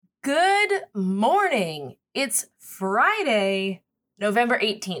Good morning. It's Friday, November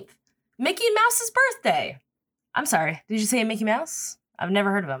 18th. Mickey Mouse's birthday. I'm sorry, did you say Mickey Mouse? I've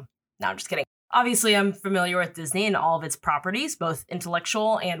never heard of him. No, I'm just kidding. Obviously, I'm familiar with Disney and all of its properties, both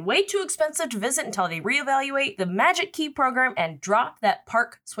intellectual and way too expensive to visit until they reevaluate the Magic Key program and drop that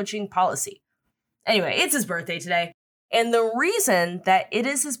park switching policy. Anyway, it's his birthday today. And the reason that it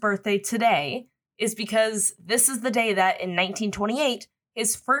is his birthday today is because this is the day that in 1928,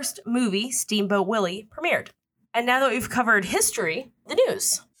 his first movie, Steamboat Willie, premiered. And now that we've covered history, the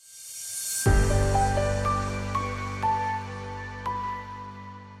news.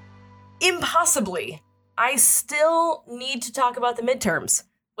 Impossibly, I still need to talk about the midterms,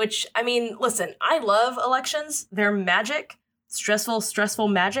 which, I mean, listen, I love elections. They're magic, stressful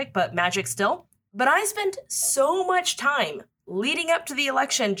magic, but magic still. But I spent so much time leading up to the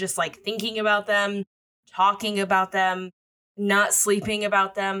election just like thinking about them, talking about them, not sleeping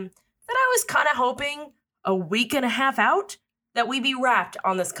about them, that I was kind of hoping a week and a half out that we'd be wrapped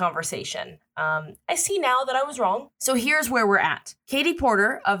on this conversation. I see now that I was wrong. So here's where we're at. Katie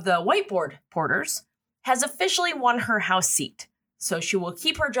Porter of the Whiteboard Porters has officially won her House seat. So she will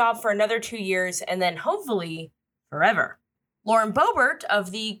keep her job for another 2 years and then hopefully forever. Lauren Boebert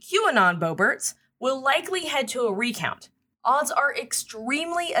of the QAnon Boeberts will likely head to a recount. Odds are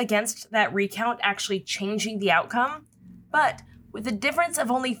extremely against that recount actually changing the outcome. But with a difference of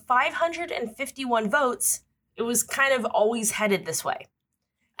only 551 votes, it was kind of always headed this way.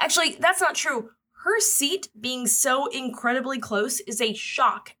 Actually, that's not true. Her seat being so incredibly close is a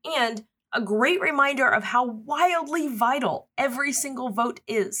shock and a great reminder of how wildly vital every single vote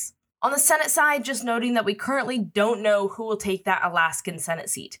is. On the Senate side, just noting that we currently don't know who will take that Alaskan Senate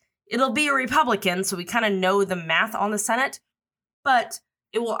seat. It'll be a Republican, so we kind of know the math on the Senate, but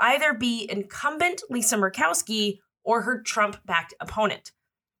it will either be incumbent Lisa Murkowski or her Trump-backed opponent.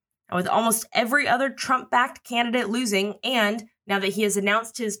 And with almost every other Trump-backed candidate losing, and now that he has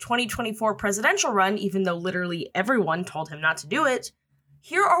announced his 2024 presidential run, even though literally everyone told him not to do it,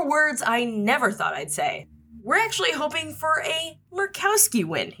 here are words I never thought I'd say. We're actually hoping for a Murkowski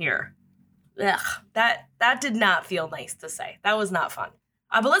win here. Ugh, that did not feel nice to say. That was not fun.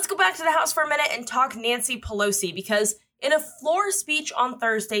 But let's go back to the House for a minute and talk Nancy Pelosi, because in a floor speech on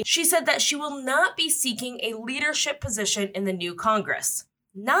Thursday, she said that she will not be seeking a leadership position in the new Congress.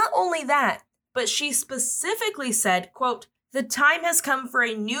 Not only that, but she specifically said, quote, "The time has come for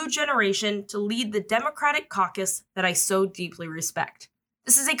a new generation to lead the Democratic caucus that I so deeply respect."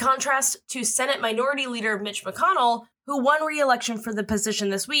 This is a contrast to Senate Minority Leader Mitch McConnell, who won re-election for the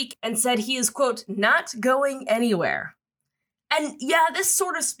position this week and said he is, quote, "not going anywhere." And yeah, this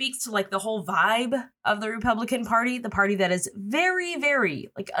sort of speaks to like the whole vibe of the Republican Party, the party that is very, very,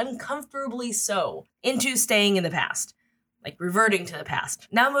 like uncomfortably so into staying in the past, like reverting to the past,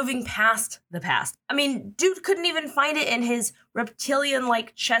 now moving past the past. I mean, dude couldn't even find it in his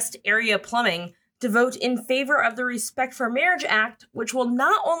reptilian-like chest area plumbing to vote in favor of the Respect for Marriage Act, which will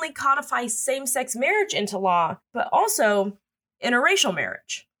not only codify same-sex marriage into law, but also interracial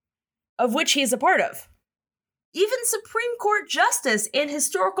marriage, of which he is a part of. Even Supreme Court Justice and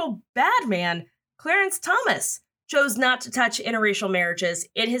historical bad man Clarence Thomas chose not to touch interracial marriages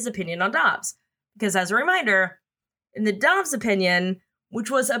in his opinion on Dobbs. Because as a reminder, in the Dobbs opinion, which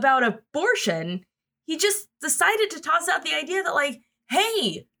was about abortion, he just decided to toss out the idea that like,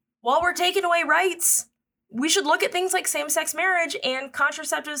 hey, while we're taking away rights, we should look at things like same-sex marriage and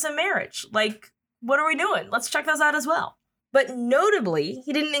contraceptives in marriage. Like, what are we doing? Let's check those out as well. But notably,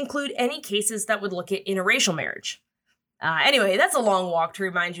 he didn't include any cases that would look at interracial marriage. Anyway, that's a long walk to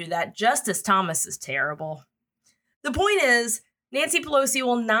remind you that Justice Thomas is terrible. The point is, Nancy Pelosi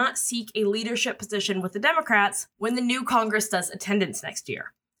will not seek a leadership position with the Democrats when the new Congress does attendance next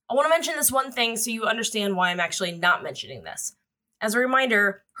year. I want to mention this one thing so you understand why I'm actually not mentioning this. As a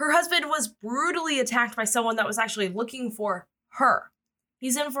reminder, her husband was brutally attacked by someone that was actually looking for her.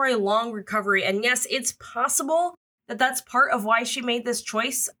 He's in for a long recovery, and yes, it's possible that that's part of why she made this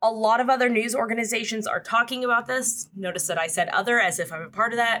choice. A lot of other news organizations are talking about this. Notice that I said other as if I'm a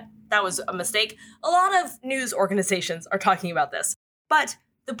part of that. That was a mistake. A lot of news organizations are talking about this. But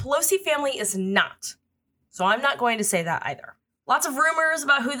the Pelosi family is not. So I'm not going to say that either. Lots of rumors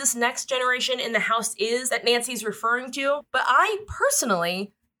about who this next generation in the House is that Nancy's referring to. But I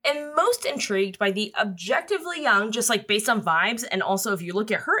personally am most intrigued by the objectively young, just like based on vibes. And also if you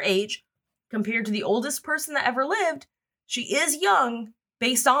look at her age, compared to the oldest person that ever lived, she is young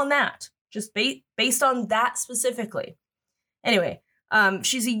based on that. Just based on that specifically. Anyway,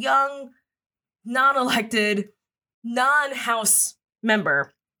 she's a young, non-elected, non-House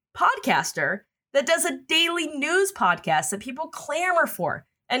member podcaster that does a daily news podcast that people clamor for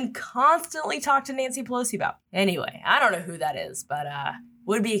and constantly talk to Nancy Pelosi about. Anyway, I don't know who that is, but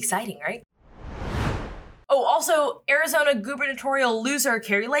would be exciting, right? Oh, also, Arizona gubernatorial loser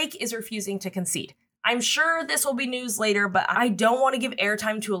Kari Lake is refusing to concede. I'm sure this will be news later, but I don't want to give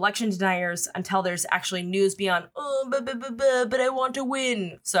airtime to election deniers until there's actually news beyond, but I want to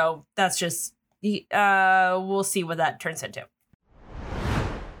win. So that's just, we'll see what that turns into.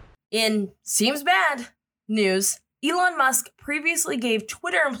 In seems bad news, Elon Musk previously gave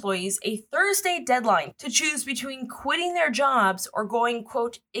Twitter employees a Thursday deadline to choose between quitting their jobs or going,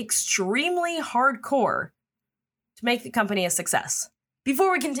 quote, extremely hardcore to make the company a success.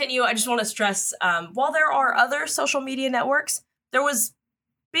 Before we continue, I just want to stress, while there are other social media networks, there was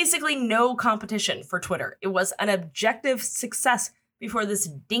basically no competition for Twitter. It was an objective success before this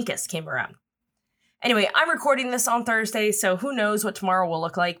dinkus came around. Anyway, I'm recording this on Thursday, so who knows what tomorrow will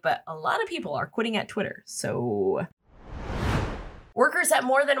look like, but a lot of people are quitting at Twitter, so... Workers at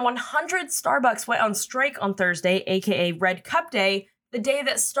more than 100 Starbucks went on strike on Thursday, aka Red Cup Day, the day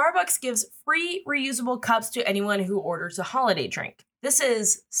that Starbucks gives free reusable cups to anyone who orders a holiday drink. This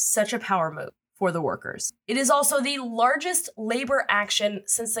is such a power move for the workers. It is also the largest labor action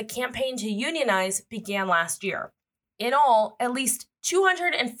since the campaign to unionize began last year. In all, at least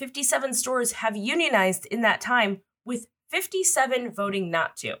 257 stores have unionized in that time, with 57 voting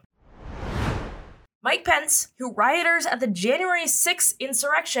not to. Mike Pence, who rioters at the January 6th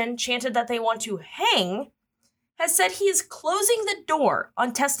insurrection chanted that they want to hang, has said he is closing the door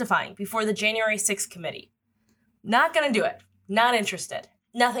on testifying before the January 6th committee. Not gonna do it. Not interested.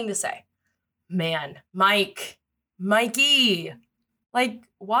 Nothing to say. Man, Mikey. Like,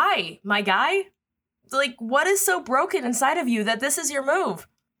 why, my guy? Like, what is so broken inside of you that this is your move?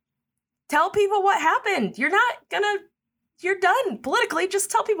 Tell people what happened. You're done politically.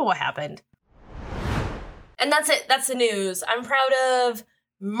 Just tell people what happened. And that's it. That's the news. I'm proud of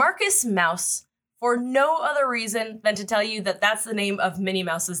Marcus Mouse for no other reason than to tell you that that's the name of Minnie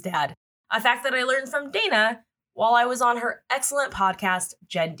Mouse's dad. A fact that I learned from Dana while I was on her excellent podcast,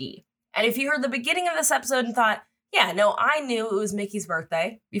 Gen D. And if you heard the beginning of this episode and thought, yeah, no, I knew it was Mickey's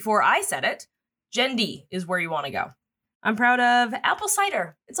birthday before I said it, Gen D is where you want to go. I'm proud of apple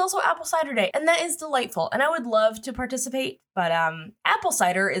cider. It's also apple cider day, and that is delightful. And I would love to participate, but apple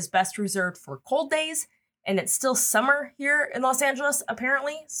cider is best reserved for cold days, and it's still summer here in Los Angeles,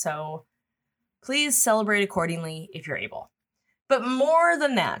 apparently. So please celebrate accordingly if you're able. But more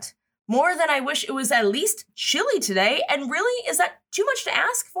than that, more than I wish it was at least chilly today. And really, is that too much to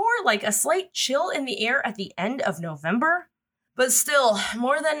ask for? Like a slight chill in the air at the end of November? But still,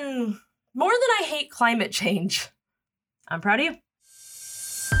 more than I hate climate change. I'm proud of you.